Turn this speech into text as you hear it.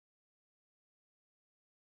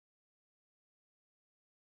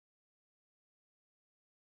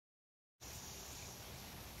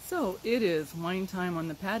So it is wine time on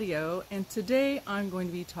the patio, and today I'm going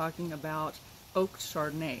to be talking about Oaked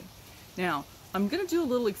Chardonnay. Now, I'm going to do a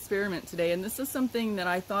little experiment today, and this is something that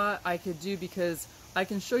I thought I could do because I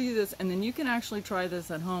can show you this, and then you can actually try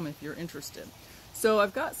this at home if you're interested. So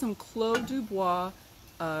I've got some Clos du Bois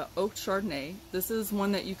Oaked Chardonnay. This is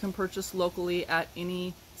one that you can purchase locally at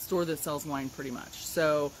any store that sells wine pretty much.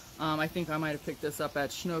 So I think I might have picked this up at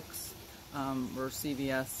Schnucks or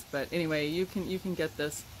CVS, but anyway, you can get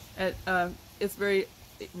this at it's very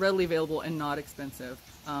readily available and not expensive.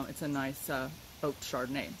 It's a nice oaked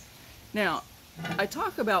Chardonnay. Now, I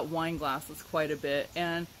talk about wine glasses quite a bit,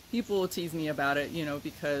 and people will tease me about it, you know,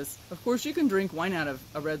 because of course you can drink wine out of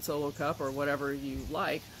a red Solo cup or whatever you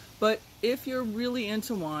like, but if you're really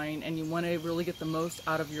into wine and you want to really get the most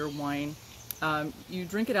out of your wine, you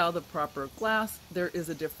drink it out of the proper glass. There is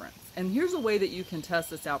a difference, and here's a way that you can test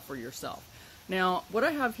this out for yourself. Now, what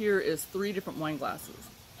I have here is 3 different wine glasses.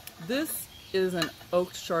 This is an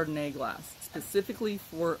oaked Chardonnay glass, specifically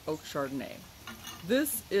for oaked Chardonnay.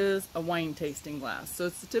 This is a wine tasting glass. So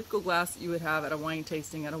it's the typical glass that you would have at a wine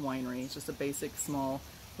tasting at a winery. It's just a basic, small,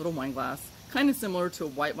 little wine glass. Kind of similar to a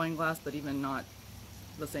white wine glass, but even not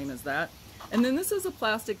the same as that. And then this is a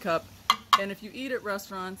plastic cup. And if you eat at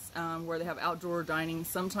restaurants where they have outdoor dining,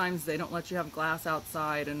 sometimes they don't let you have glass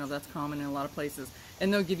outside. I know that's common in a lot of places.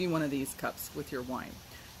 And they'll give you one of these cups with your wine.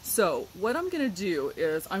 So what I'm going to do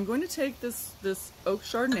is I'm going to take this oaked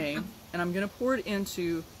Chardonnay and I'm going to pour it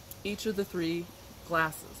into each of the 3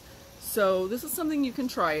 glasses. So this is something you can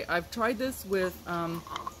try. I've tried this with,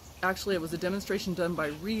 actually it was a demonstration done by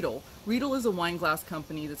Riedel. Riedel is a wine glass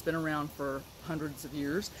company that's been around for hundreds of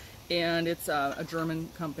years, and it's a German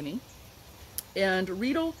company. And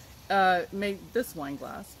Riedel made this wine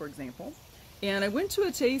glass, for example. And I went to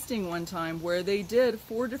a tasting one time where they did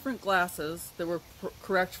 4 different glasses that were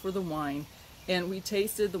correct for the wine, and we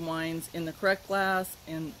tasted the wines in the correct glass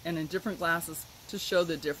and in different glasses to show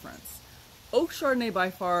the difference. Oaked Chardonnay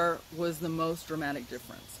by far was the most dramatic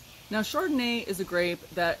difference. Now, Chardonnay is a grape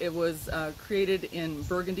that it was created in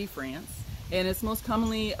Burgundy, France, and it's most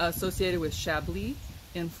commonly associated with Chablis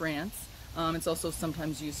in France. It's also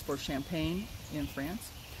sometimes used for Champagne in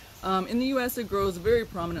France. In the U.S., it grows very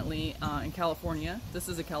prominently in California. This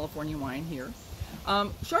is a California wine here.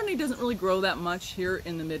 Chardonnay doesn't really grow that much here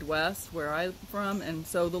in the Midwest where I'm from, and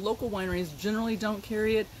so the local wineries generally don't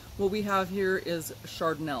carry it. What we have here is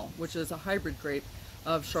Chardonnay, which is a hybrid grape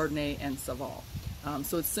of Chardonnay and Saval.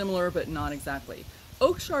 So it's similar, but not exactly.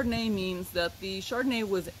 Oaked Chardonnay means that the Chardonnay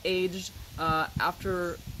was aged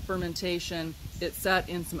after fermentation. It sat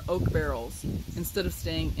in some oak barrels instead of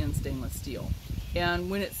staying in stainless steel. And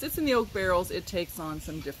when it sits in the oak barrels, it takes on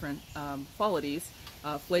some different qualities.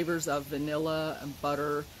 Flavors of vanilla and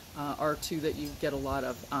butter are 2 that you get a lot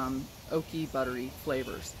of oaky, buttery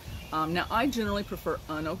flavors. Now, I generally prefer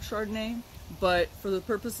unoaked Chardonnay, but for the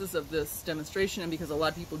purposes of this demonstration, and because a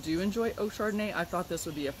lot of people do enjoy oaked Chardonnay, I thought this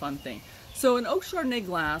would be a fun thing. So an oaked Chardonnay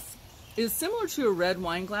glass is similar to a red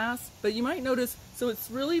wine glass, but you might notice, so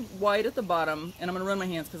it's really white at the bottom, and I'm going to run my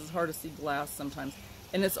hands because it's hard to see glass sometimes,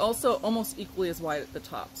 and it's also almost equally as wide at the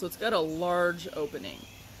top, so it's got a large opening.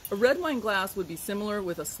 A red wine glass would be similar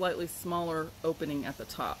with a slightly smaller opening at the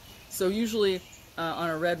top. So usually on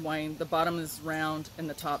a red wine, the bottom is round and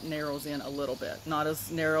the top narrows in a little bit, not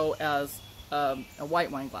as narrow as a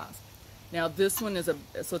white wine glass. Now this one is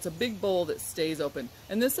so it's a big bowl that stays open,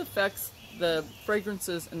 and this affects the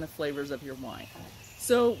fragrances and the flavors of your wine.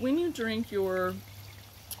 So when you drink your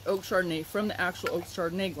oaked Chardonnay from the actual oaked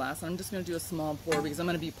Chardonnay glass, I'm just going to do a small pour because I'm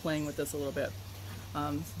going to be playing with this a little bit.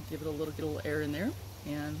 Give it get a little air in there,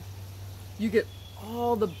 and you get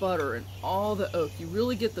all the butter and all the oak. You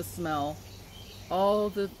really get the smell. All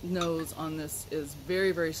the nose on this is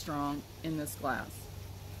very, very strong in this glass.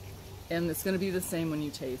 And it's going to be the same when you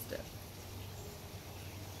taste it.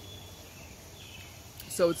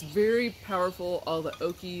 So it's very powerful, all the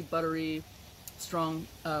oaky, buttery, strong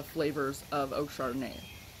flavors of oaked Chardonnay.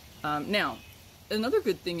 Now, another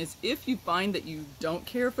good thing is if you find that you don't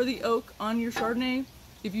care for the oak on your Chardonnay,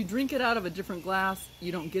 if you drink it out of a different glass,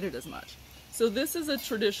 you don't get it as much. So this is a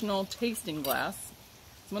traditional tasting glass.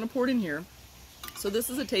 So I'm going to pour it in here. So this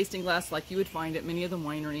is a tasting glass like you would find at many of the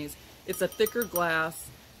wineries. It's a thicker glass.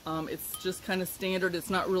 It's just kind of standard.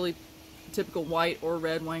 It's not really typical white or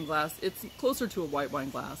red wine glass. It's closer to a white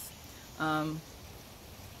wine glass.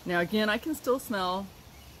 Now again, I can still smell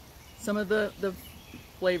some of the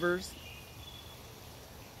flavors,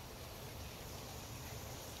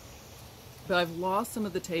 but I've lost some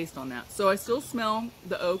of the taste on that. So I still smell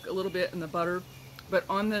the oak a little bit and the butter, but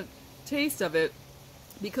on the taste of it,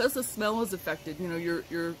 because the smell is affected, you know,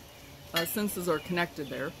 your senses are connected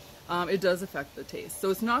there, it does affect the taste. So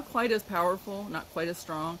it's not quite as powerful, not quite as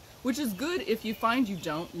strong, which is good if you find you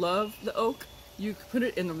don't love the oak. You put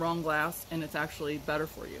it in the wrong glass and it's actually better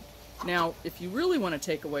for you. Now, if you really want to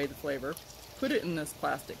take away the flavor, put it in this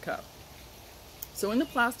plastic cup. So in the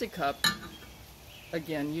plastic cup,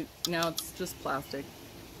 again, now it's just plastic.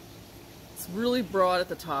 It's really broad at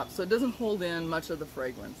the top, so it doesn't hold in much of the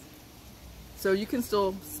fragrance. So you can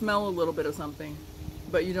still smell a little bit of something,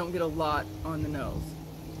 but you don't get a lot on the nose.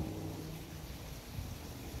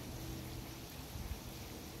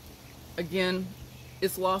 Again,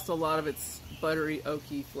 it's lost a lot of its buttery,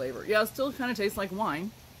 oaky flavor. Yeah, it still kind of tastes like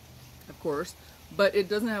wine, of course, but it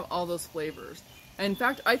doesn't have all those flavors. And in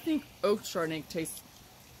fact, I think oak Chardonnay tastes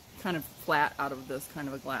kind of flat out of this kind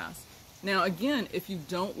of a glass. Now, again, if you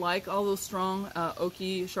don't like all those strong,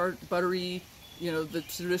 oaky, buttery, you know, the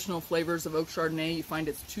traditional flavors of oak Chardonnay, you find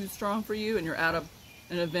it's too strong for you, and you're at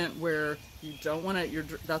an event where you don't want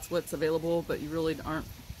it, that's what's available, but you really aren't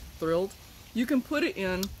thrilled, you can put it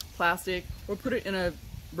in plastic or put it in a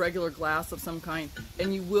regular glass of some kind,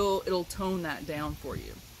 and it'll tone that down for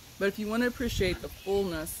you. But if you want to appreciate the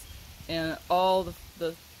fullness and all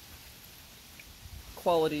the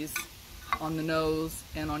qualities on the nose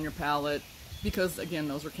and on your palate, because again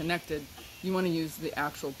those are connected, you want to use the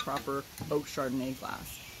actual proper oak Chardonnay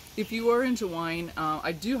glass. If you are into wine,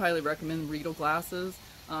 I do highly recommend Riedel glasses.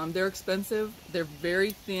 They're expensive, they're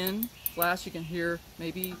very thin glass. You can hear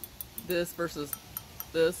maybe this versus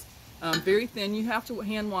this. Very thin. You have to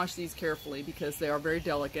hand wash these carefully because they are very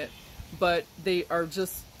delicate, but they are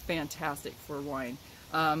just fantastic for wine.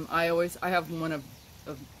 I have one of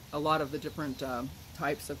a lot of the different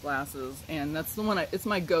types of glasses, and that's the one it's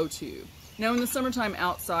my go-to. Now in the summertime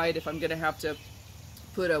outside, if I'm gonna have to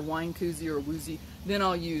put a wine koozie or a woozy, then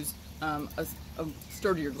I'll use a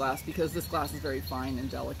sturdier glass because this glass is very fine and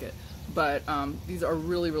delicate. But these are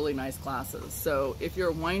really, really nice glasses. So if you're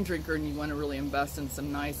a wine drinker and you want to really invest in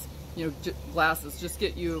some nice, you know, glasses, just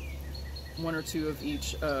get you one or two of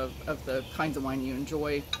each of the kinds of wine you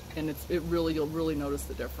enjoy, and you'll really notice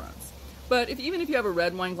the difference. But even if you have a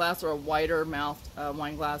red wine glass or a wider mouthed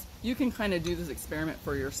wine glass, you can kind of do this experiment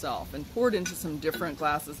for yourself and pour it into some different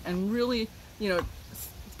glasses and really, you know,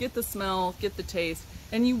 get the smell, get the taste,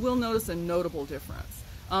 and you will notice a notable difference.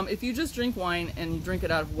 If you just drink wine and you drink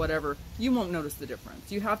it out of whatever, you won't notice the difference.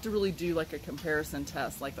 You have to really do like a comparison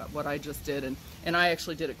test like what I just did, and I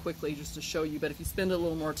actually did it quickly just to show you, but if you spend a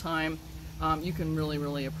little more time, you can really,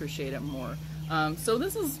 really appreciate it more. So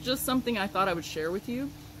this is just something I thought I would share with you.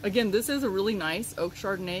 Again, this is a really nice oak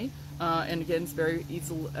Chardonnay, and again, it's very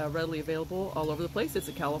easily, readily available all over the place. It's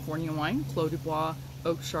a California wine, Clos du Bois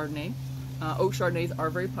oak Chardonnay. Oak Chardonnays are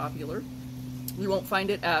very popular. You won't find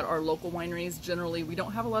it at our local wineries. Generally, we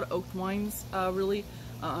don't have a lot of oaked wines, really,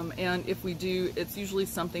 and if we do, it's usually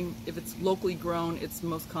something, if it's locally grown, it's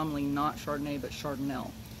most commonly not Chardonnay, but Chardonnay,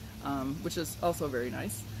 which is also very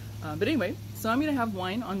nice. But anyway, so I'm going to have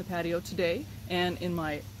wine on the patio today, and in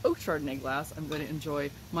my oak Chardonnay glass, I'm going to enjoy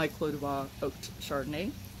my Clos du Bois oaked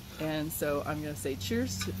Chardonnay. And so I'm going to say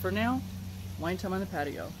cheers for now. Wine time on the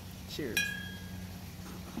patio. Cheers.